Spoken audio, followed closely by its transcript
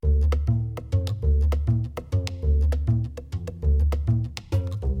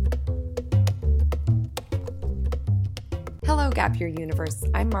Gap Year Universe.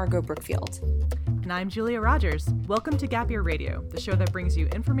 I'm Margot Brookfield. And I'm Julia Rogers. Welcome to Gap Year Radio, the show that brings you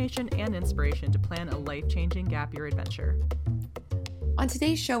information and inspiration to plan a life-changing gap year adventure. On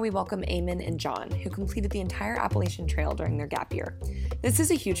today's show, we welcome Eamon and John, who completed the entire Appalachian Trail during their gap year. This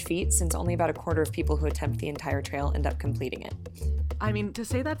is a huge feat, since only about a quarter of people who attempt the entire trail end up completing it. I mean, to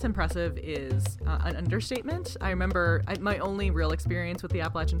say that's impressive is an understatement. I remember my only real experience with the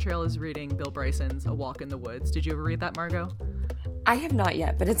Appalachian Trail is reading Bill Bryson's A Walk in the Woods. Did you ever read that, Margot? I have not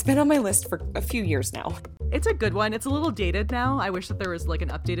yet, but it's been on my list for a few years now. It's a good one. It's a little dated now. I wish that there was like an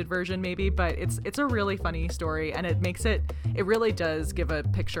updated version maybe, but it's a really funny story, and it really does give a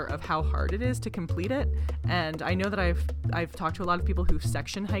picture of how hard it is to complete it. And I know that I've talked to a lot of people who've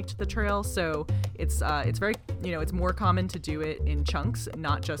section hiked the trail, so it's very, it's more common to do it in chunks,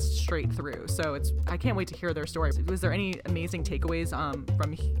 not just straight through. So I can't wait to hear their story. Was there any amazing takeaways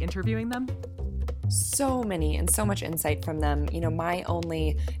from interviewing them? So many and so much insight from them. My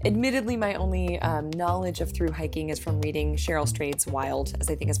only knowledge of through hiking is from reading Cheryl Strayed's Wild, as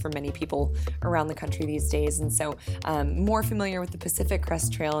I think is for many people around the country these days. And so more familiar with the Pacific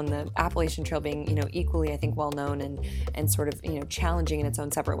Crest Trail and the Appalachian Trail being, equally, I think, well known and sort of, challenging in its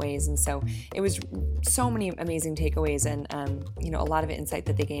own separate ways. And so it was so many amazing takeaways and, a lot of insight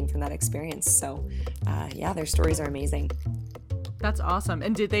that they gained from that experience. So their stories are amazing. That's awesome.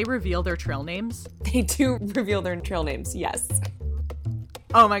 And did they reveal their trail names? They do reveal their trail names, yes.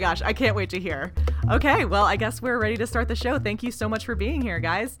 Oh my gosh, I can't wait to hear. Okay, well, I guess we're ready to start the show. Thank you so much for being here,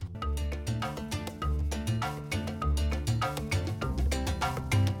 guys.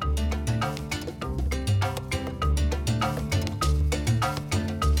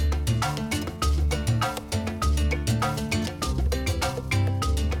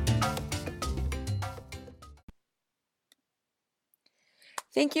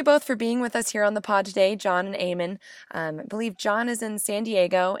 Thank you both for being with us here on the pod today, John and Eamon. I believe John is in San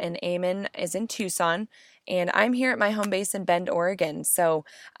Diego and Eamon is in Tucson, and I'm here at my home base in Bend, Oregon. So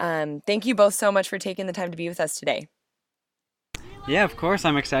thank you both so much for taking the time to be with us today. Yeah, of course.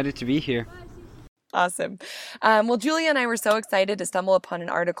 I'm excited to be here. Awesome. Well, Julia and I were so excited to stumble upon an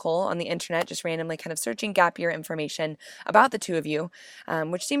article on the internet, just randomly kind of searching gap year information about the two of you,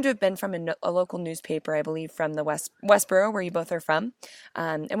 which seemed to have been from a local newspaper, I believe, from the Westboro, where you both are from.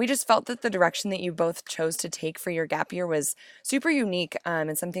 And we just felt that the direction that you both chose to take for your gap year was super unique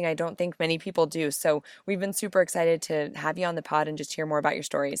and something I don't think many people do. So we've been super excited to have you on the pod and just hear more about your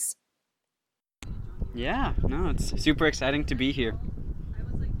stories. Yeah, no, it's super exciting to be here.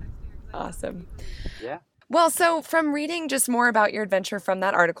 Awesome. Yeah. Well, so from reading just more about your adventure from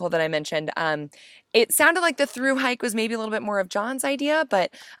that article that I mentioned, it sounded like the through hike was maybe a little bit more of John's idea,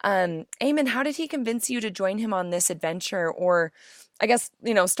 but Eamon, how did he convince you to join him on this adventure? Or I guess,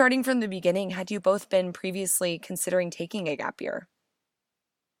 starting from the beginning, had you both been previously considering taking a gap year?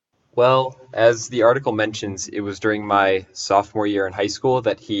 Well, as the article mentions, it was during my sophomore year in high school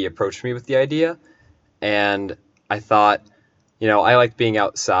that he approached me with the idea. And I thought, I like being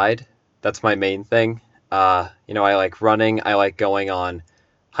outside. That's my main thing. I like running. I like going on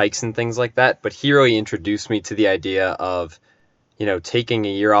hikes and things like that. But he really introduced me to the idea of, taking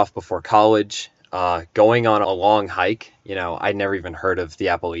a year off before college, going on a long hike. I'd never even heard of the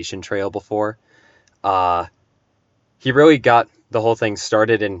Appalachian Trail before. He really got the whole thing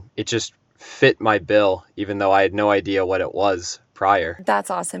started, and it just fit my bill, even though I had no idea what it was prior.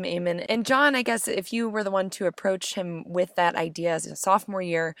 That's awesome, Eamon. And John, I guess if you were the one to approach him with that idea as a sophomore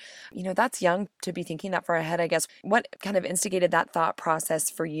year, that's young to be thinking that far ahead, I guess. What kind of instigated that thought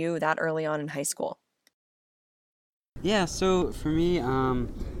process for you that early on in high school? Yeah, so for me,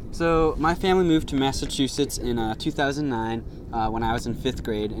 so my family moved to Massachusetts in 2009 when I was in 5th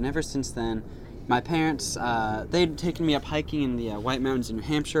grade, and ever since then, my parents, they'd taken me up hiking in the White Mountains in New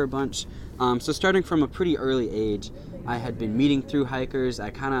Hampshire a bunch. So starting from a pretty early age, I had been meeting through hikers. I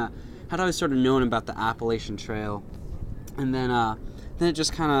kind of had always sort of known about the Appalachian Trail. And then it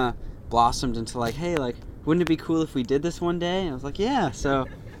just kind of blossomed into like, hey, like, wouldn't it be cool if we did this one day? And I was like, yeah. So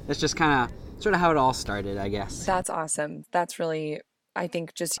that's just kind of sort of how it all started, I guess. That's awesome. That's really, I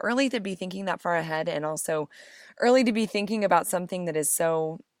think, just early to be thinking that far ahead, and also early to be thinking about something that is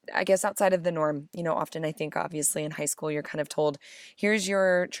so, I guess, outside of the norm. Often I think obviously in high school you're kind of told, here's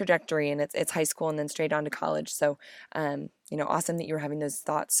your trajectory, and it's high school and then straight on to college. So, awesome that you were having those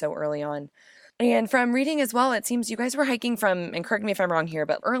thoughts so early on. And from reading as well, it seems you guys were hiking from, and correct me if I'm wrong here,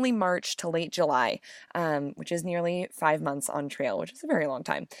 but early March to late July, which is nearly 5 months on trail, which is a very long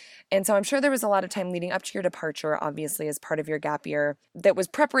time. And so I'm sure there was a lot of time leading up to your departure, obviously, as part of your gap year, that was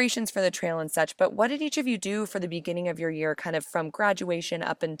preparations for the trail and such. But what did each of you do for the beginning of your year, kind of from graduation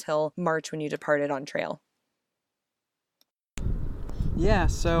up until March when you departed on trail? Yeah,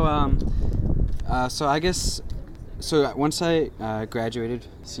 so I guess so once I graduated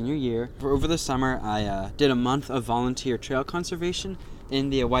senior year, over the summer I did a month of volunteer trail conservation in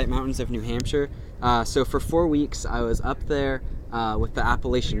the White Mountains of New Hampshire. So for 4 weeks I was up there with the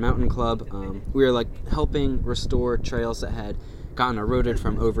Appalachian Mountain Club. We were like helping restore trails that had gotten eroded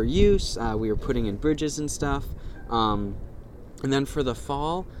from overuse. We were putting in bridges and stuff. And then for the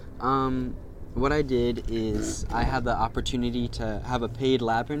fall, what I did is I had the opportunity to have a paid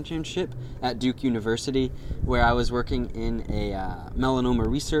lab internship at Duke University, where I was working in a melanoma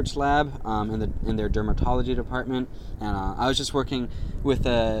research lab in their dermatology department, and I was just working with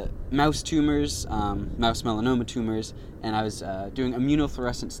mouse tumors, mouse melanoma tumors, and I was doing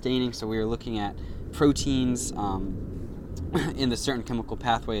immunofluorescent staining. So we were looking at proteins in the certain chemical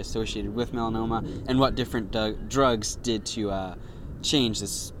pathway associated with melanoma, and what different drugs did to change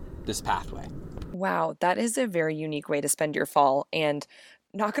this pathway. Wow, that is a very unique way to spend your fall. And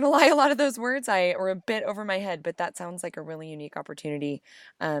not gonna lie, a lot of those words I were a bit over my head, but that sounds like a really unique opportunity,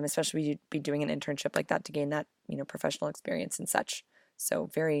 especially to be doing an internship like that to gain that, professional experience and such. So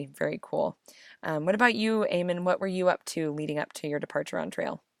very, very cool. What about you, Eamon? What were you up to leading up to your departure on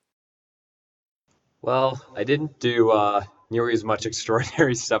trail? Well, I didn't do nearly as much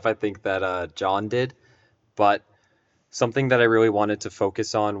extraordinary stuff I think that John did, but something that I really wanted to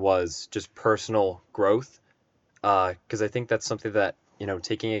focus on was just personal growth, because I think that's something that,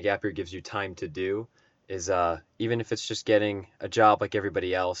 taking a gap year gives you time to do, is even if it's just getting a job like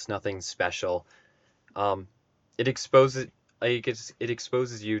everybody else, nothing special. Um, it exposes it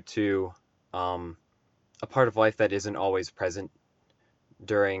exposes you to um, a part of life that isn't always present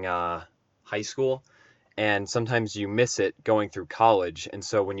during high school, and sometimes you miss it going through college. And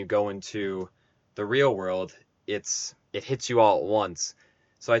so when you go into the real world, it hits you all at once.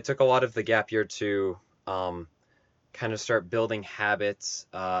 So I took a lot of the gap year to um, kind of start building habits.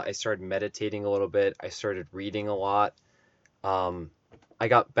 I started meditating a little bit. I started reading a lot. Um, I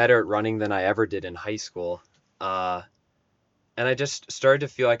got better at running than I ever did in high school. Uh, and I just started to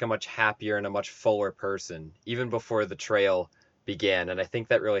feel like a much happier and a much fuller person, even before the trail began. And I think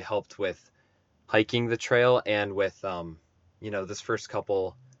that really helped with hiking the trail and with this first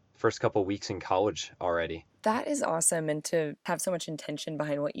couple weeks in college already. That is awesome. And to have so much intention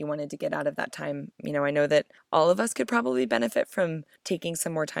behind what you wanted to get out of that time. I know that all of us could probably benefit from taking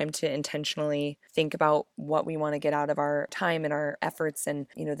some more time to intentionally think about what we want to get out of our time and our efforts and,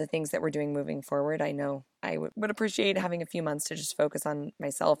 the things that we're doing moving forward. I know I would appreciate having a few months to just focus on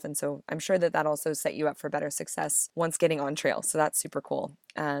myself. And so I'm sure that also set you up for better success once getting on trail. So that's super cool.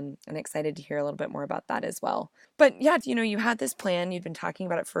 And excited to hear a little bit more about that as well. But yeah, you had this plan, you'd been talking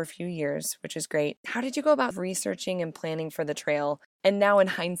about it for a few years, which is great. How did you go about researching and planning for the trail? And now in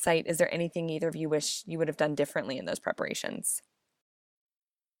hindsight, is there anything either of you wish you would have done differently in those preparations?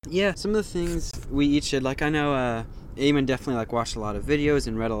 Yeah, some of the things we each did, like I know Eamon definitely like watched a lot of videos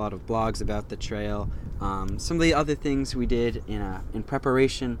and read a lot of blogs about the trail. Some of the other things we did in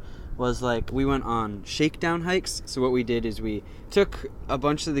preparation was like we went on shakedown hikes. So what we did is we took a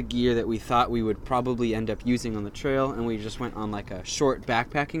bunch of the gear that we thought we would probably end up using on the trail, and we just went on like a short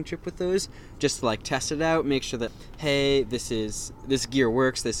backpacking trip with those, just to like test it out, make sure that hey, this gear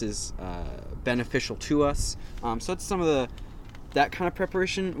works, this is beneficial to us. So it's some of that kind of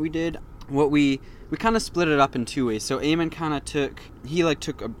preparation we did. What we kind of split it up in two ways. So Eamon kind of took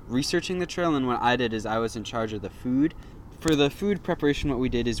researching the trail, and what I did is I was in charge of the food. For the food preparation, what we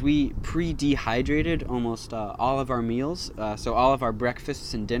did is we pre-dehydrated almost all of our meals, so all of our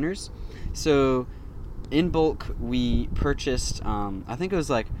breakfasts and dinners. So in bulk, we purchased, I think it was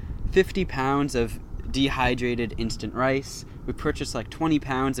like 50 pounds of dehydrated instant rice. We purchased like 20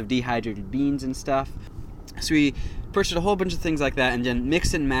 pounds of dehydrated beans and stuff. So we purchased a whole bunch of things like that and then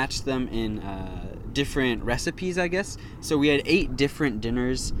mix and match them in different recipes, I guess. So we had 8 different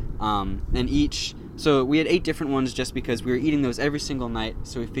dinners, so we had 8 different ones just because we were eating those every single night.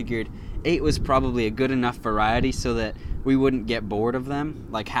 So we figured 8 was probably a good enough variety so that we wouldn't get bored of them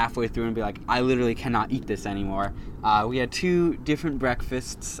like halfway through and be like, I literally cannot eat this anymore. We had 2 different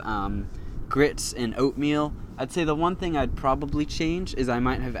breakfasts, grits and oatmeal. I'd say the one thing I'd probably change is I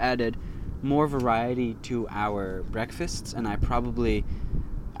might have added more variety to our breakfasts, and I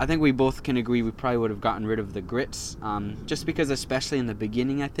think we both can agree we probably would have gotten rid of the grits, just because especially in the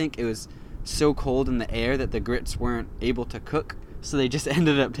beginning I think it was so cold in the air that the grits weren't able to cook, so they just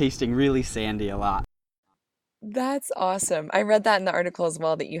ended up tasting really sandy a lot. That's awesome. I read that in the article as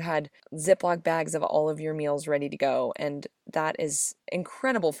well that you had Ziploc bags of all of your meals ready to go. And that is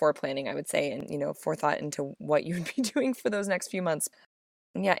incredible foreplanning, I would say, and, forethought into what you would be doing for those next few months.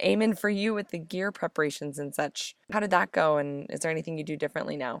 Yeah, amen for you with the gear preparations and such. How did that go? And is there anything you do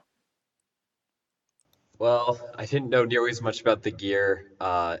differently now? Well, I didn't know nearly as much about the gear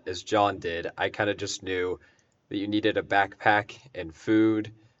as John did. I kind of just knew that you needed a backpack and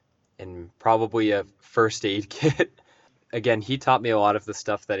food and probably a first aid kit. Again, he taught me a lot of the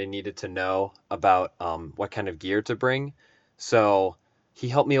stuff that I needed to know about what kind of gear to bring. So he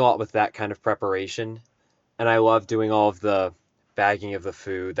helped me a lot with that kind of preparation. And I love doing all of the bagging of the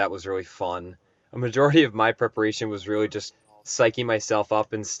food. That was really fun. A majority of my preparation was really just psyching myself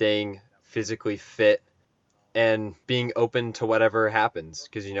up and staying physically fit and being open to whatever happens.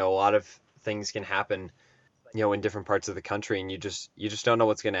 Because, a lot of things can happen, in different parts of the country, and you just don't know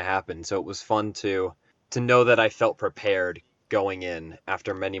what's going to happen. So it was fun to know that I felt prepared going in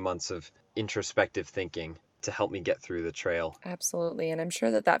after many months of introspective thinking to help me get through the trail. Absolutely. And I'm sure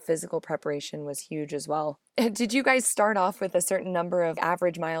that that physical preparation was huge as well. Did you guys start off with a certain number of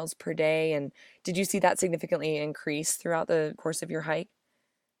average miles per day? And did you see that significantly increase throughout the course of your hike?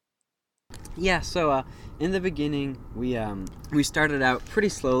 Yeah, so in the beginning, we started out pretty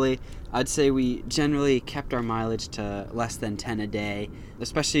slowly. I'd say we generally kept our mileage to less than 10 a day,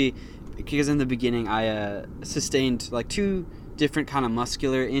 especially because in the beginning I sustained like two different kind of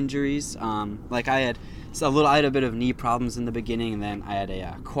muscular injuries. I had a bit of knee problems in the beginning, and then I had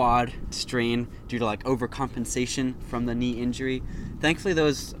a quad strain due to like overcompensation from the knee injury. Thankfully,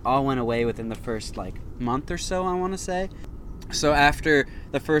 those all went away within the first like month or so, I want to say. So after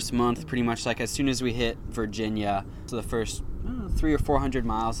the first month, pretty much like as soon as we hit Virginia, so the first 300 or 400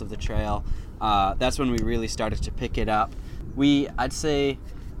 miles of the trail, that's when we really started to pick it up. I'd say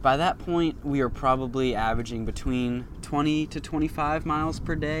by that point, we were probably averaging between 20 to 25 miles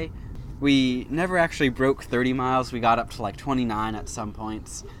per day. We never actually broke 30 miles. We got up to like 29 at some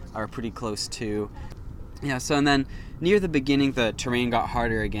points, or pretty close to. Yeah, so and then near the beginning, the terrain got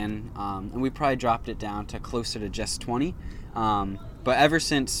harder again, and we probably dropped it down to closer to just 20. But ever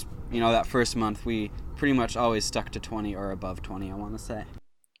since, that first month, we pretty much always stuck to 20 or above 20, I want to say.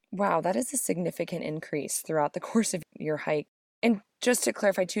 Wow, that is a significant increase throughout the course of your hike. And just to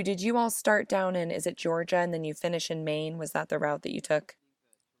clarify too, did you all start down in, is it Georgia, and then you finish in Maine? Was that the route that you took?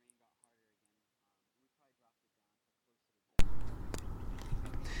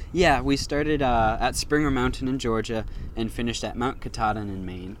 Yeah, we started at Springer Mountain in Georgia and finished at Mount Katahdin in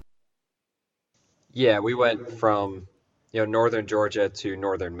Maine. Yeah, we went from, northern Georgia to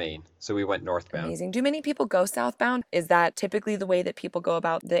northern Maine. So we went northbound. Amazing. Do many people go southbound? Is that typically the way that people go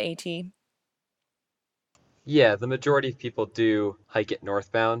about the AT? Yeah, the majority of people do hike it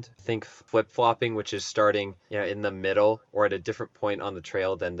northbound. Think flip-flopping, which is starting, in the middle or at a different point on the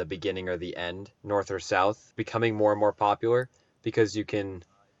trail than the beginning or the end, north or south, becoming more and more popular because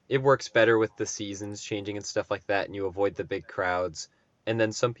it works better with the seasons changing and stuff like that, and you avoid the big crowds. And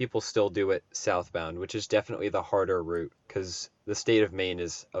then some people still do it southbound, which is definitely the harder route because the state of Maine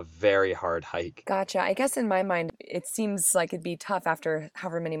is a very hard hike. Gotcha. I guess in my mind, it seems like it'd be tough after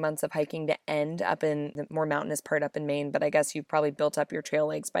however many months of hiking to end up in the more mountainous part up in Maine, but I guess you've probably built up your trail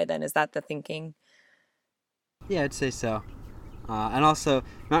legs by then. Is that the thinking? Yeah, I'd say so. And also,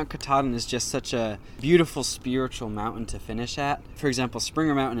 Mount Katahdin is just such a beautiful spiritual mountain to finish at. For example,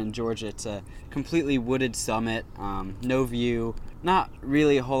 Springer Mountain in Georgia, it's a completely wooded summit, no view, not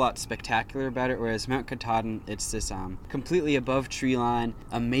really a whole lot spectacular about it, whereas Mount Katahdin, it's this completely above tree line,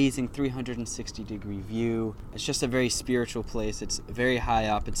 amazing 360-degree view. It's just a very spiritual place. It's very high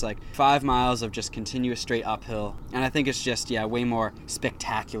up. It's like 5 miles of just continuous straight uphill, and I think it's just, way more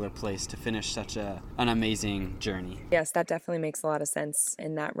spectacular place to finish such an amazing journey. Yes, that definitely makes a lot of sense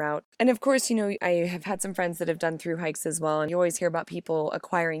in that route. And of course, I have had some friends that have done through hikes as well, and you always hear about people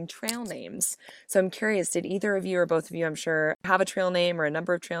acquiring trail names. So I'm curious, did either of you or both of you, I'm sure, have a trail name or a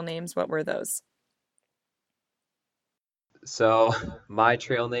number of trail names? What were those? So my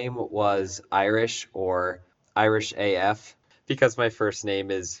trail name was Irish or Irish AF because my first name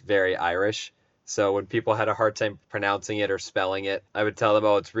is very Irish. So when people had a hard time pronouncing it or spelling it, I would tell them,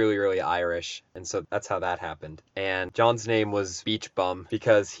 oh, it's really, really Irish. And so that's how that happened. And John's name was Beach Bum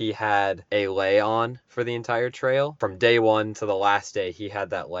because he had a lay on for the entire trail. From day one to the last day, he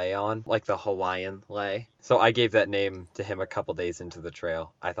had that lay on, like the Hawaiian lay. So I gave that name to him a couple days into the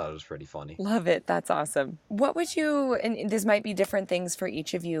trail. I thought it was pretty funny. Love it. That's awesome. What would you, and this might be different things for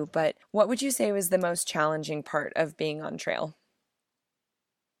each of you, but what would you say was the most challenging part of being on trail?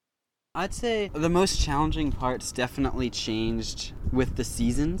 I'd say the most challenging parts definitely changed with the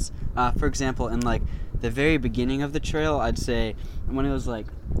seasons. For example, in like the very beginning of the trail, I'd say when it was like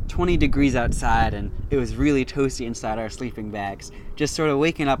 20 degrees outside and it was really toasty inside our sleeping bags, just sort of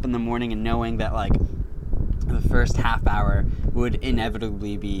waking up in the morning and knowing that like the first half hour would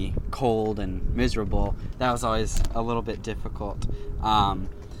inevitably be cold and miserable. That was always a little bit difficult.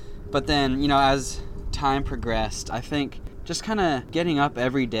 But then, as time progressed, I think just kind of getting up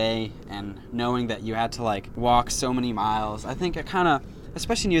every day and knowing that you had to walk so many miles, I think it kind of,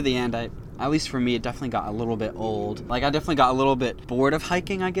 especially near the end, at least for me, it definitely got a little bit old. I definitely got a little bit bored of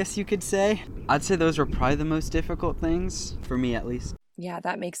hiking, I guess you could say. I'd say those were probably the most difficult things, for me at least. Yeah,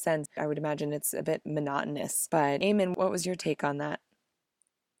 that makes sense. I would imagine it's a bit monotonous. But Eamon, what was your take on that?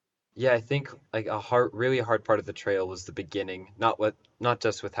 Yeah, I think like really hard part of the trail was the beginning. Not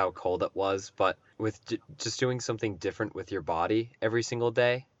just with how cold it was, but with just doing something different with your body every single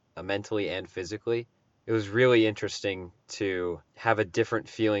day, mentally and physically. It was really interesting to have a different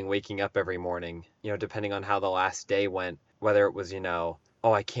feeling waking up every morning, depending on how the last day went, whether it was, oh,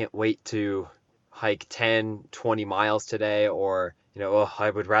 I can't wait to hike 10, 20 miles today, or, oh, I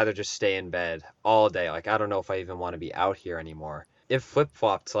would rather just stay in bed all day. Like, I don't know if I even want to be out here anymore. It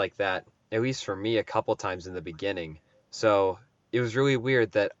flip-flopped like that, at least for me, a couple times in the beginning. So it was really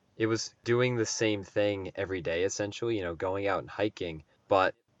weird that it was doing the same thing every day, essentially, going out and hiking,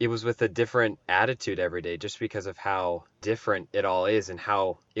 but it was with a different attitude every day just because of how different it all is and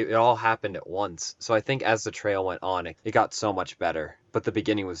how it all happened at once. So I think as the trail went on, it got so much better, but the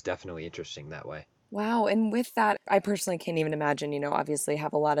beginning was definitely interesting that way. Wow. And with that, I personally can't even imagine, obviously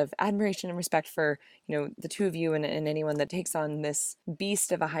have a lot of admiration and respect for, the two of you and anyone that takes on this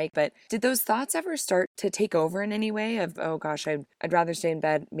beast of a hike. But did those thoughts ever start to take over in any way of, oh gosh, I'd rather stay in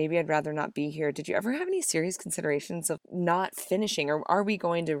bed. Maybe I'd rather not be here. Did you ever have any serious considerations of not finishing, or are we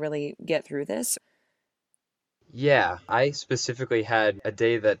going to really get through this? Yeah, I specifically had a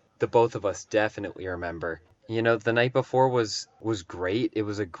day that the both of us definitely remember. The night before was great. It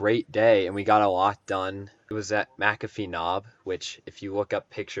was a great day and we got a lot done. It was at McAfee Knob, which if you look up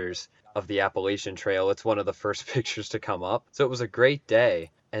pictures of the Appalachian Trail, it's one of the first pictures to come up. So it was a great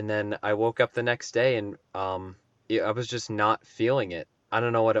day. And then I woke up the next day and I was just not feeling it. I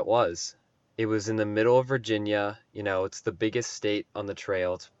don't know what it was. It was in the middle of Virginia. It's the biggest state on the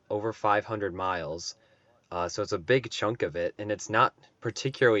trail. It's over 500 miles. So it's a big chunk of it, and it's not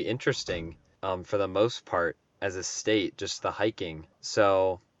particularly interesting for the most part as a state, just the hiking.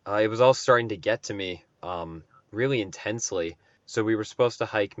 So it was all starting to get to me really intensely. So we were supposed to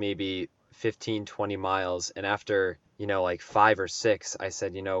hike maybe 15, 20 miles, and after, like 5 or 6, I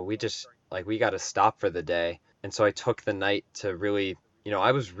said, we got to stop for the day. And so I took the night to really,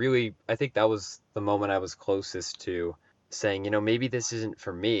 I think that was the moment I was closest to saying, maybe this isn't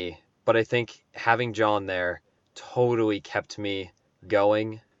for me. But I think having John there totally kept me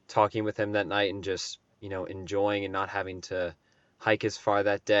going, talking with him that night and just, enjoying and not having to hike as far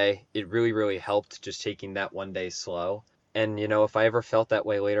that day. It really, really helped just taking that one day slow. And, if I ever felt that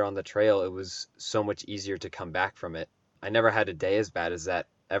way later on the trail, it was so much easier to come back from it. I never had a day as bad as that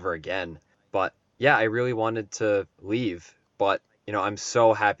ever again. But yeah, I really wanted to leave. But, I'm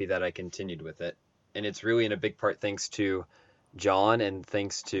so happy that I continued with it. And it's really in a big part thanks to John and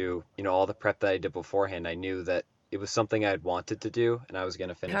thanks to, all the prep that I did beforehand. I knew that it was something I had wanted to do and I was going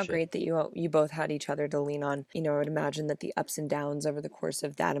to How finish it. great that you both had each other to lean on. I would imagine that the ups and downs over the course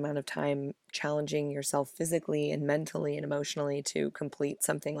of that amount of time, challenging yourself physically and mentally and emotionally to complete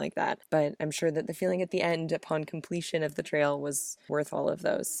something like that. But I'm sure that the feeling at the end upon completion of the trail was worth all of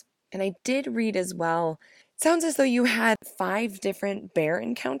those. And I did read as well, it sounds as though you had 5 different bear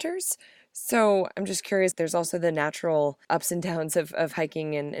encounters. So I'm just curious, there's also the natural ups and downs of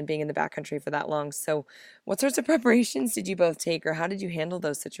hiking and being in the backcountry for that long. So what sorts of preparations did you both take, or how did you handle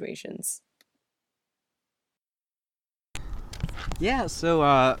those situations? Yeah,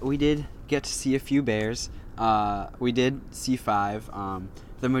 so we did get to see a few bears. We did see 5.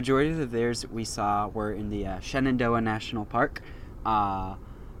 The majority of the bears we saw were in the Shenandoah National Park.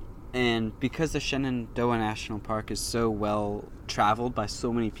 And because the Shenandoah National Park is so well traveled by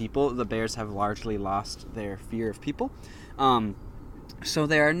so many people, the bears have largely lost their fear of people. So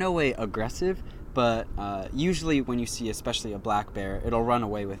they are no way aggressive, but usually when you see especially a black bear, it'll run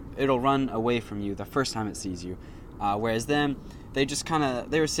away from you the first time it sees you. Whereas them, they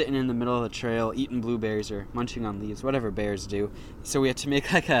were sitting in the middle of the trail eating blueberries or munching on leaves, whatever bears do. So we had to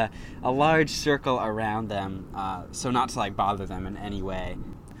make like a large circle around them, so not to bother them in any way.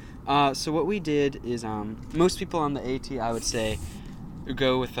 So what we did is, most people on the AT, I would say,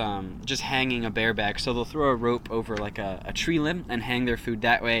 go with just hanging a bear bag. So they'll throw a rope over a tree limb and hang their food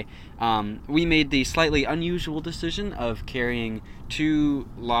that way. We made the slightly unusual decision of carrying 2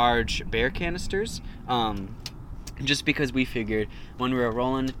 large bear canisters, just because we figured when we were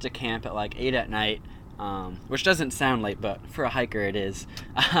rolling into camp at 8 at night, which doesn't sound late, but for a hiker it is.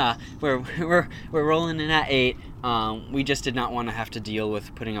 We're rolling in at 8. We just did not want to have to deal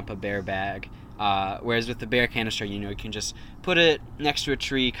with putting up a bear bag. Whereas with the bear canister, you can just put it next to a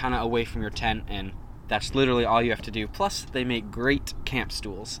tree, kind of away from your tent, and that's literally all you have to do. Plus, they make great camp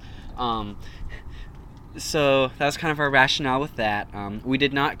stools. So that was kind of our rationale with that. We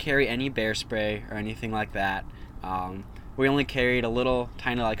did not carry any bear spray or anything like that. We only carried a little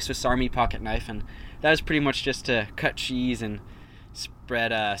tiny Swiss Army pocket knife, and that was pretty much just to cut cheese and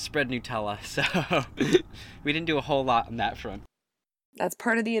spread Nutella. So we didn't do a whole lot on that front. That's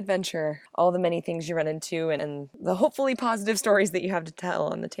part of the adventure, all the many things you run into and the hopefully positive stories that you have to tell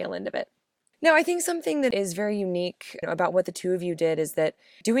on the tail end of it. Now, I think something that is very unique about what the two of you did is that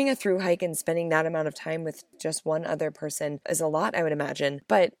doing a through hike and spending that amount of time with just one other person is a lot, I would imagine.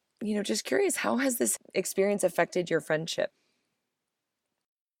 But, just curious, how has this experience affected your friendship?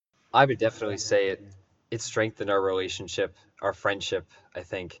 I would definitely say it strengthened our relationship, our friendship, I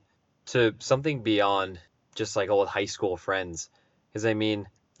think, to something beyond just like old high school friends. Because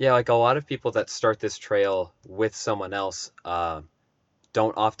yeah, like a lot of people that start this trail with someone else,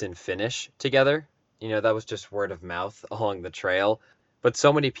 don't often finish together. That was just word of mouth along the trail. But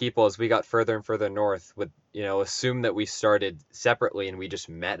so many people, as we got further and further north, would, assume that we started separately and we just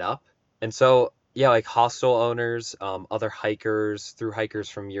met up. And so, yeah, like hostel owners, other hikers, through hikers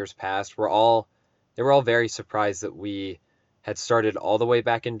from years past, they were all very surprised that we had started all the way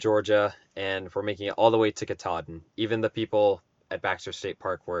back in Georgia and we're making it all the way to Katahdin. Even the people at Baxter State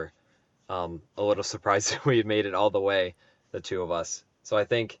Park were a little surprised that we had made it all the way, the two of us. So I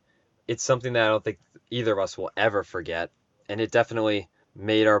think it's something that I don't think either of us will ever forget. And it definitely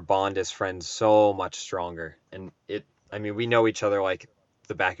made our bond as friends so much stronger. And we know each other like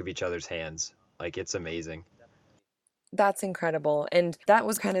the back of each other's hands. Like, it's amazing. That's incredible. And that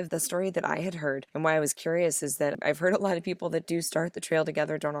was kind of the story that I had heard. And why I was curious is that I've heard a lot of people that do start the trail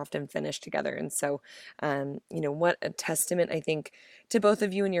together don't often finish together. And so, what a testament, I think, to both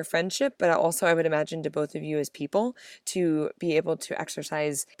of you and your friendship, but also I would imagine to both of you as people to be able to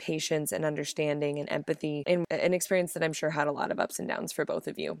exercise patience and understanding and empathy in an experience that I'm sure had a lot of ups and downs for both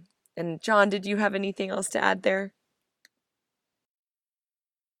of you. And John, did you have anything else to add there?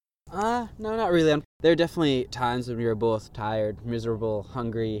 No, not really. There are definitely times when we were both tired, miserable,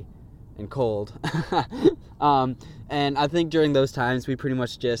 hungry, and cold. And I think during those times we pretty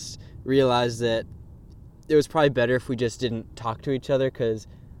much just realized that it was probably better if we just didn't talk to each other, because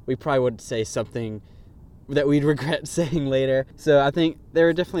we probably would say something that we'd regret saying later. So I think there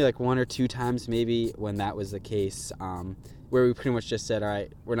were definitely like one or two times maybe when that was the case, where we pretty much just said, all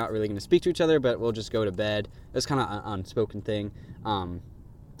right, we're not really going to speak to each other, but we'll just go to bed. It was kind of an unspoken thing.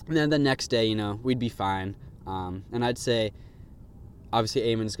 And then the next day, we'd be fine. And I'd say, obviously,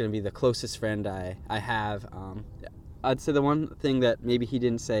 Eamon's going to be the closest friend I have. I'd say the one thing that maybe he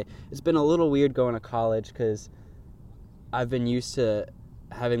didn't say, it's been a little weird going to college because I've been used to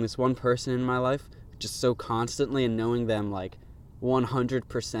having this one person in my life just so constantly and knowing them like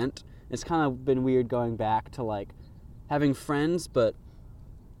 100%. It's kind of been weird going back to like having friends, but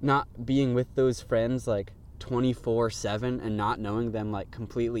not being with those friends like 24/7 and not knowing them like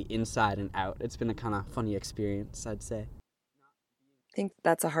completely inside and out. It's been a kind of funny experience, I'd say. I think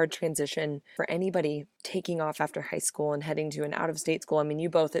that's a hard transition for anybody taking off after high school and heading to an out-of-state school. I mean, you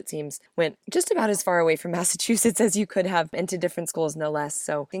both, it seems, went just about as far away from Massachusetts as you could have, and to different schools, no less.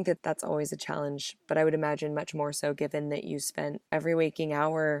 So I think that that's always a challenge, but I would imagine much more so given that you spent every waking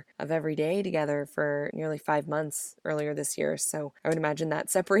hour of every day together for nearly 5 months earlier this year. So I would imagine that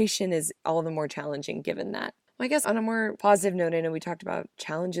separation is all the more challenging given that. I guess on a more positive note, I know we talked about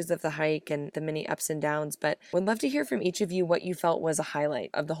challenges of the hike and the many ups and downs, but would love to hear from each of you what you felt was a highlight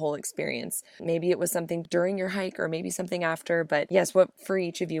of the whole experience. Maybe it was something during your hike or maybe something after, but yes, what for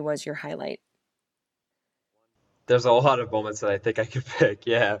each of you was your highlight? There's a lot of moments that I think I could pick,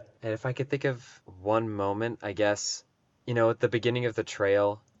 yeah. And if I could think of one moment, I guess, at the beginning of the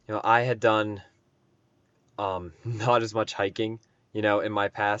trail, I had done not as much hiking, in my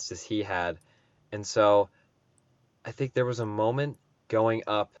past as he had. And so I think there was a moment going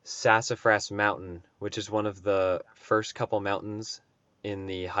up Sassafras Mountain, which is one of the first couple mountains in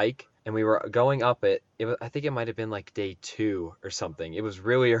the hike. And we were going up it. I think it might have been like day 2 or something. It was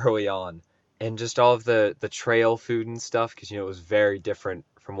really early on. And just all of the trail food and stuff, because, it was very different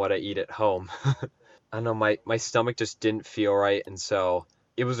from what I eat at home. I don't know, my stomach just didn't feel right. And so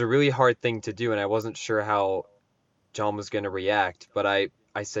it was a really hard thing to do. And I wasn't sure how John was going to react. But I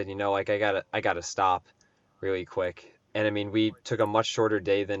said, I gotta stop really quick. And we took a much shorter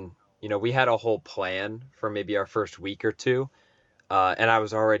day than, we had a whole plan for maybe our first week or two. And I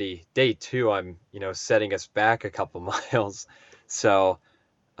was already day two. I'm, setting us back a couple miles. So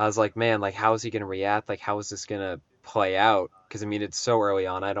I was like, man, like, how is he going to react? Like, how is this going to play out? Because I mean, it's so early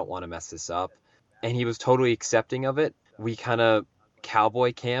on. I don't want to mess this up. And he was totally accepting of it. We kind of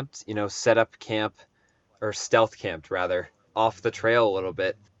cowboy camped, set up camp or stealth camped rather off the trail a little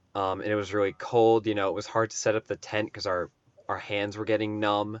bit. And it was really cold. It was hard to set up the tent because our hands were getting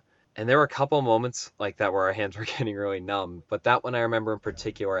numb. And there were a couple moments like that where our hands were getting really numb. But that one I remember in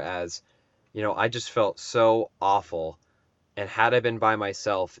particular as, I just felt so awful. And had I been by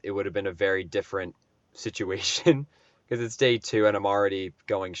myself, it would have been a very different situation because it's day two and I'm already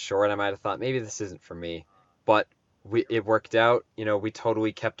going short. I might have thought maybe this isn't for me, but it worked out. We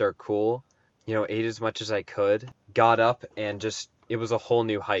totally kept our cool. Ate as much as I could, got up, and just it was a whole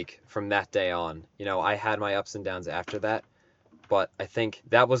new hike from that day on. I had my ups and downs after that, but I think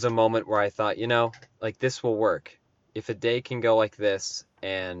that was a moment where I thought, like this will work. If a day can go like this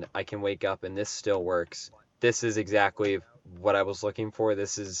and I can wake up and this still works, this is exactly what I was looking for.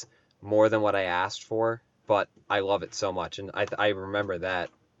 This is more than what I asked for, but I love it so much. And I remember that,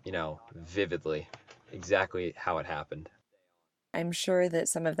 vividly, exactly how it happened. I'm sure that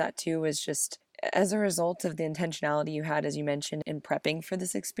some of that too was just as a result of the intentionality you had, as you mentioned, in prepping for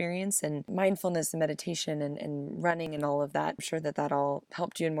this experience and mindfulness and meditation and running and all of that. I'm sure that that all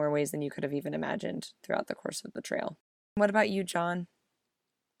helped you in more ways than you could have even imagined throughout the course of the trail. What about you, John?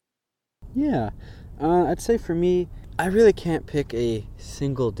 Yeah, I'd say for me, I really can't pick a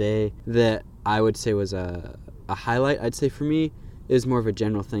single day that I would say was a highlight. I'd say for me, it was more of a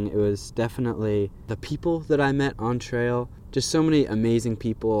general thing. It was definitely the people that I met on trail. Just so many amazing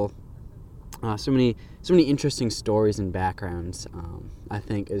people, so many interesting stories and backgrounds. I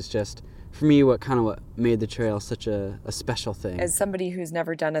think is just for me what made the trail such a special thing. As somebody who's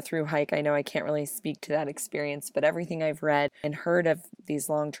never done a through hike, I know I can't really speak to that experience, but everything I've read and heard of these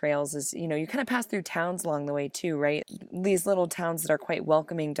long trails is, you kind of pass through towns along the way too, right? These little towns that are quite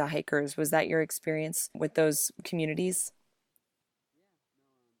welcoming to hikers. Was that your experience with those communities?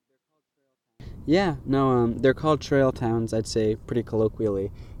 Yeah, no, they're called trail towns, I'd say, pretty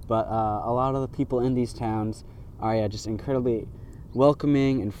colloquially. But a lot of the people in these towns are, yeah, just incredibly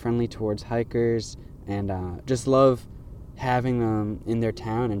welcoming and friendly towards hikers, and just love having them in their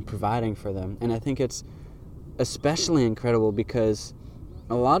town and providing for them. And I think it's especially incredible because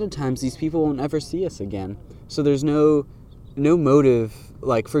a lot of times these people won't ever see us again. So there's no motive.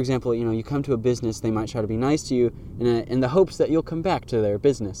 Like, for example, you come to a business, they might try to be nice to you in the hopes that you'll come back to their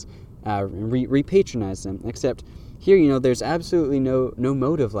business, repatronize them. Except here, there's absolutely no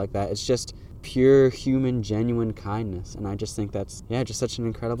motive like that. It's just pure human, genuine kindness. And I just think that's, yeah, just such an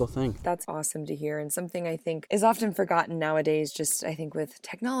incredible thing. That's awesome to hear, and something I think is often forgotten nowadays, just I think with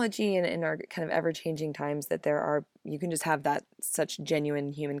technology and in our kind of ever-changing times, that you can just have that such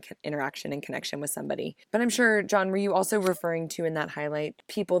genuine human interaction and connection with somebody. But I'm sure, John, were you also referring to in that highlight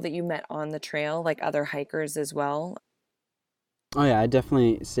people that you met on the trail, like other hikers as well? Oh yeah, I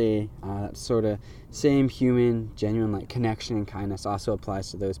definitely say that sort of same human, genuine like connection and kindness also applies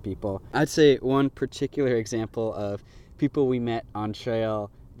to those people. I'd say one particular example of people we met on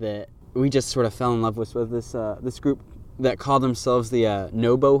trail that we just sort of fell in love with was this group that called themselves the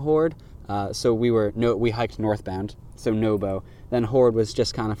Nobo Horde. So we hiked northbound, so Nobo. Then Horde was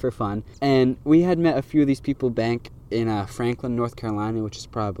just kind of for fun, and we had met a few of these people back in Franklin, North Carolina, which is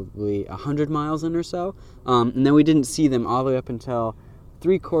probably 100 miles in or so. And then we didn't see them all the way up until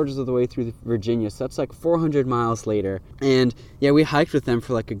 3/4 of the way through Virginia. So that's like 400 miles later. And yeah, we hiked with them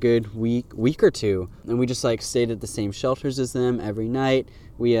for like a good week or two. And we just like stayed at the same shelters as them every night.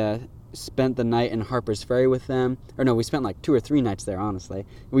 We spent the night in Harper's Ferry with them. Or no, we spent like 2 or 3 nights there, honestly.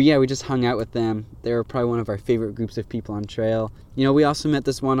 We just hung out with them. They were probably one of our favorite groups of people on trail. We also met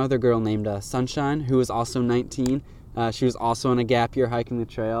this one other girl named Sunshine, who was also 19. She was also on a gap year hiking the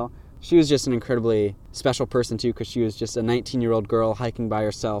trail. She was just an incredibly special person too, because she was just a 19-year-old girl hiking by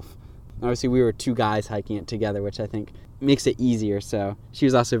herself. Obviously, we were 2 guys hiking it together, which I think makes it easier. So she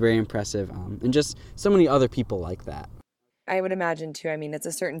was also very impressive, and just so many other people like that. I would imagine too. I mean, it's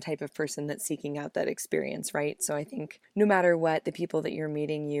a certain type of person that's seeking out that experience, right? So I think no matter what, the people that you're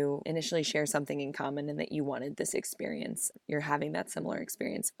meeting, you initially share something in common and that you wanted this experience. You're having that similar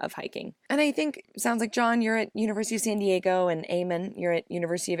experience of hiking. And I think, sounds like, John, you're at University of San Diego, and Eamon, you're at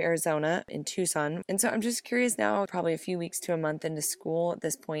University of Arizona in Tucson. And so I'm just curious now, probably a few weeks to a month into school at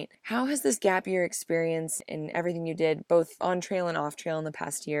this point, how has this gap year experience and everything you did, both on trail and off trail in the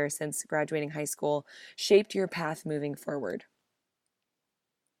past year since graduating high school, shaped your path moving forward?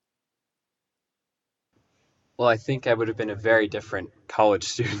 Well, I think I would have been a very different college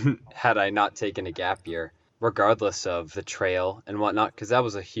student had I not taken a gap year. regardless of the trail and whatnot, because that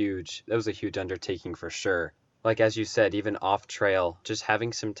was a huge undertaking for sure. Like as you said, even off trail, just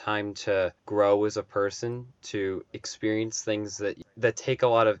having some time to grow as a person, to experience things that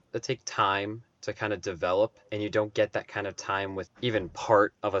take time to kind of develop, and you don't get that kind of time with even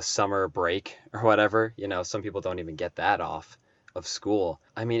part of a summer break or whatever. Some people don't even get that off of school.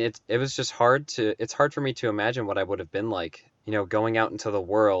 I mean, it's hard for me to imagine what I would have been like, going out into the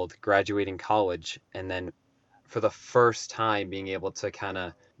world, graduating college, and then for the first time being able to kind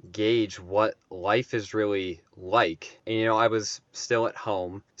of gauge what life is really like. And I was still at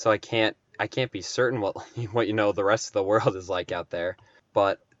home, so I can't be certain what what the rest of the world is like out there.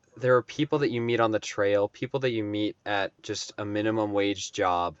 But there are people that you meet on the trail, people that you meet at just a minimum wage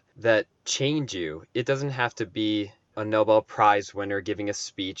job that change you. It doesn't have to be a Nobel Prize winner giving a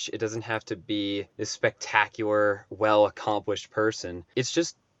speech. It doesn't have to be this spectacular, well accomplished person. It's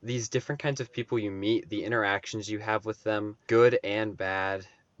just these different kinds of people you meet, the interactions you have with them, good and bad,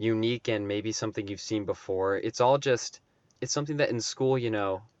 unique and maybe something you've seen before. It's something that in school, you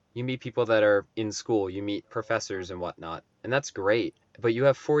meet people that are in school, you meet professors and whatnot, and that's great. But you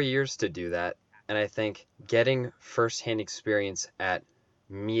have 4 years to do that. And I think getting firsthand experience at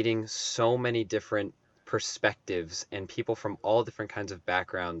meeting so many different perspectives and people from all different kinds of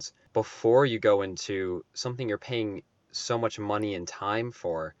backgrounds before you go into something you're paying so much money and time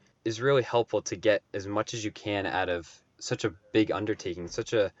for is really helpful to get as much as you can out of such a big undertaking,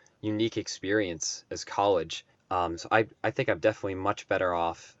 such a unique experience as college. So I think I'm definitely much better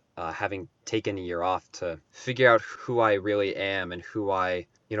off having taken a year off to figure out who I really am and who I,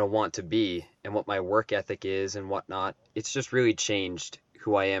 want to be and what my work ethic is and whatnot. It's just really changed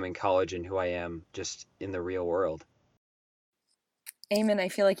who I am in college and who I am just in the real world. Amen. I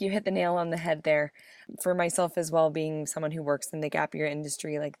feel like you hit the nail on the head there. For myself as well, being someone who works in the gap year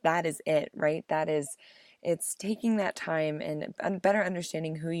industry, like that is it, right? It's taking that time and better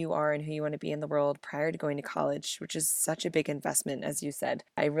understanding who you are and who you want to be in the world prior to going to college, which is such a big investment, as you said.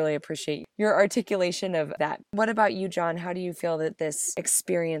 I really appreciate your articulation of that. What about you, John? How do you feel that this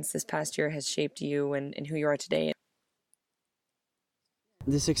experience this past year has shaped you and who you are today?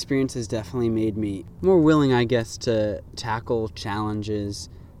 This experience has definitely made me more willing, I guess, to tackle challenges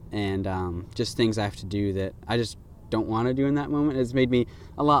and just things I have to do that I just don't want to do in that moment. It's made me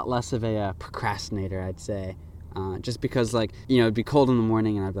a lot less of a procrastinator, I'd say. Just because, it'd be cold in the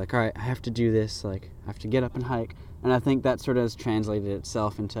morning and I'd be like, all right, I have to do this. I have to get up and hike. And I think that sort of has translated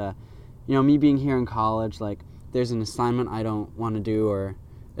itself into, me being here in college. There's an assignment I don't want to do, or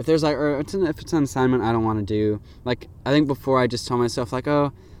if it's an assignment I don't want to do. I think before I just tell myself,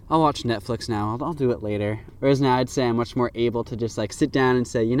 oh, I'll watch Netflix now, I'll do it later. Whereas now I'd say I'm much more able to just sit down and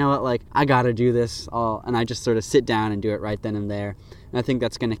say, you know what, I gotta do this, and I just sort of sit down and do it right then and there. And I think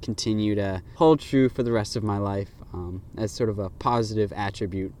that's going to continue to hold true for the rest of my life as sort of a positive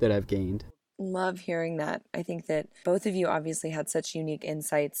attribute that I've gained. Love hearing that. I think that both of you obviously had such unique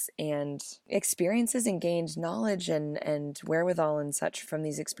insights and experiences and gained knowledge and wherewithal and such from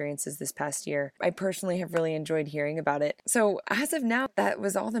these experiences this past year. I personally have really enjoyed hearing about it. So as of now, that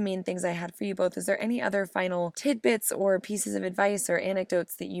was all the main things I had for you both. Is there any other final tidbits or pieces of advice or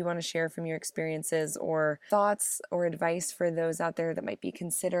anecdotes that you want to share from your experiences, or thoughts or advice for those out there that might be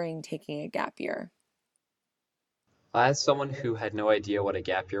considering taking a gap year? As someone who had no idea what a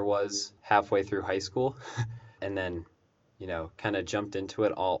gap year was halfway through high school, and then, kind of jumped into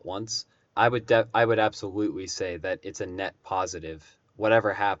it all at once, I would absolutely say that it's a net positive.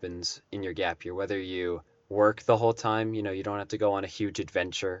 Whatever happens in your gap year, whether you work the whole time, you don't have to go on a huge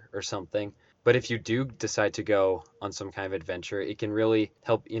adventure or something. But if you do decide to go on some kind of adventure, it can really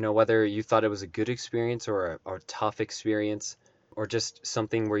help, whether you thought it was a good experience or a tough experience, or just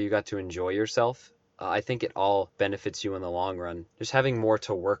something where you got to enjoy yourself. I think it all benefits you in the long run. Just having more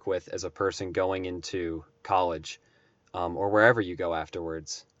to work with as a person going into college, or wherever you go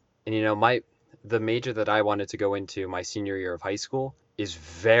afterwards. And the major that I wanted to go into my senior year of high school is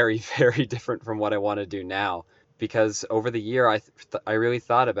very, very different from what I want to do now. Because over the year, I really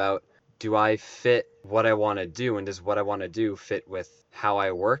thought about, do I fit what I want to do, and does what I want to do fit with how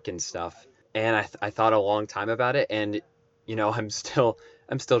I work and stuff? And I thought a long time about it, and I'm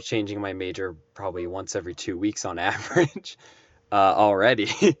still changing my major probably once every 2 weeks on average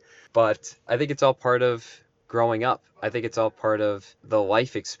already. But I think it's all part of growing up. I think it's all part of the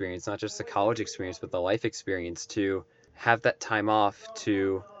life experience, not just the college experience, but the life experience, to have that time off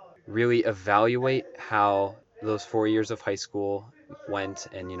to really evaluate how those 4 years of high school went,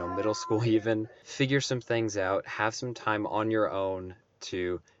 and middle school even, figure some things out, have some time on your own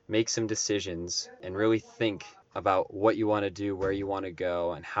to make some decisions and really think about what you want to do, where you want to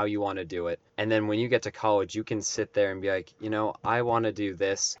go, and how you want to do it. And then when you get to college, you can sit there and be like, I want to do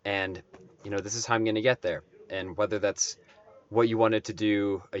this, and, this is how I'm going to get there. And whether that's what you wanted to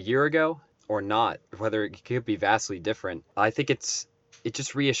do a year ago or not, whether it could be vastly different, I think it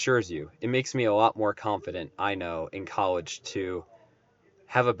just reassures you. It makes me a lot more confident, I know, in college to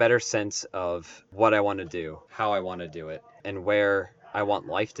have a better sense of what I want to do, how I want to do it, and where I want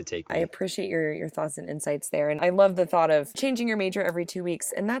life to take I me. appreciate your thoughts and insights there. And I love the thought of changing your major every 2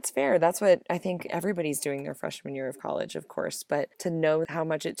 weeks. And that's fair. That's what I think everybody's doing their freshman year of college, of course. But to know how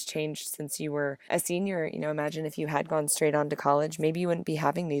much it's changed since you were a senior, imagine if you had gone straight on to college, maybe you wouldn't be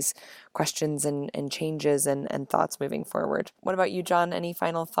having these questions and changes and thoughts moving forward. What about you, John? Any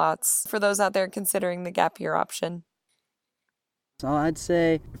final thoughts for those out there considering the gap year option? So I'd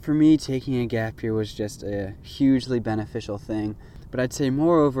say for me, taking a gap year was just a hugely beneficial thing. But I'd say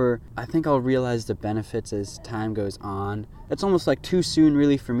moreover, I think I'll realize the benefits as time goes on. It's almost like too soon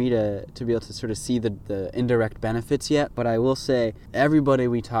really for me to be able to sort of see the indirect benefits yet. But I will say everybody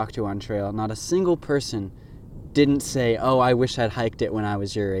we talked to on trail, not a single person didn't say, oh, I wish I'd hiked it when I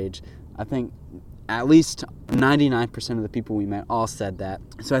was your age. I think at least 99% of the people we met all said that.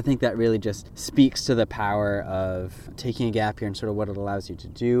 So I think that really just speaks to the power of taking a gap year and sort of what it allows you to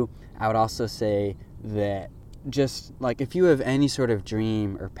do. I would also say that just like if you have any sort of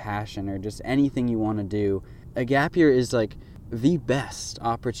dream or passion or just anything you want to do, a gap year is like the best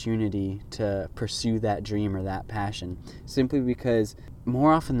opportunity to pursue that dream or that passion, simply because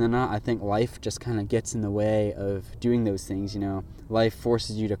more often than not, I think life just kind of gets in the way of doing those things. Life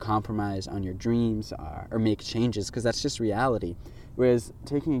forces you to compromise on your dreams or make changes, because that's just reality. Whereas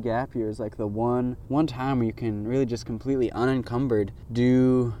taking a gap year is like the one time where you can really just completely unencumbered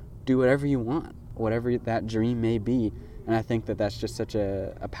do whatever you want, whatever that dream may be. And I think that that's just such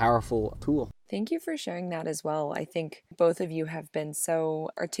a powerful tool. Thank you for sharing that as well. I think both of you have been so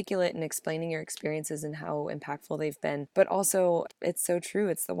articulate in explaining your experiences and how impactful they've been. But also, it's so true.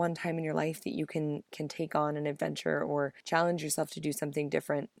 It's the one time in your life that you can take on an adventure or challenge yourself to do something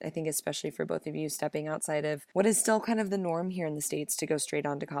different. I think especially for both of you, stepping outside of what is still kind of the norm here in the States to go straight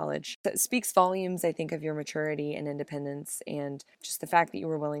on to college. That speaks volumes, I think, of your maturity and independence, and just the fact that you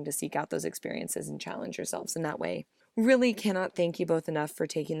were willing to seek out those experiences and challenge yourselves in that way. Really cannot thank you both enough for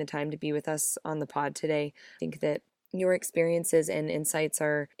taking the time to be with us on the pod today. I think that your experiences and insights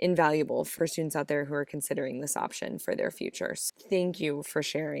are invaluable for students out there who are considering this option for their futures. Thank you for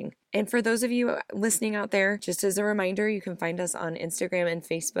sharing. And for those of you listening out there, just as a reminder, you can find us on Instagram and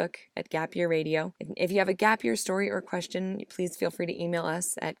Facebook at Gap Year Radio. If you have a gap year story or question, please feel free to email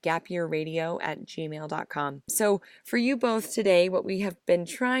us at gapyearradio@gmail.com. So for you both today, what we have been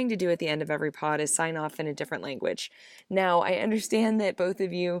trying to do at the end of every pod is sign off in a different language. Now, I understand that both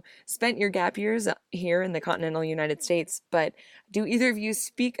of you spent your gap years here in the continental United States, but do either of you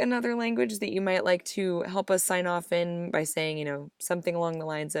speak another language that you might like to help us sign off in by saying, something along the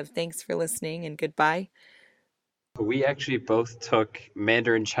lines of thanks for listening and goodbye? We actually both took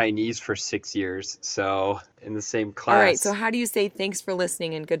Mandarin Chinese for 6 years, so in the same class. All right, so how do you say thanks for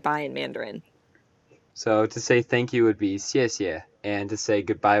listening and goodbye in Mandarin? So to say thank you would be 谢谢, and to say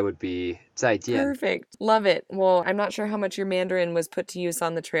goodbye would be 再见. Perfect. Love it. Well, I'm not sure how much your Mandarin was put to use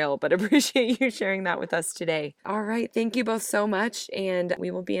on the trail, but appreciate you sharing that with us today. All right, thank you both so much, and we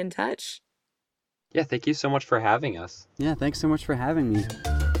will be in touch. Yeah, thank you so much for having us. Yeah, thanks so much for having me.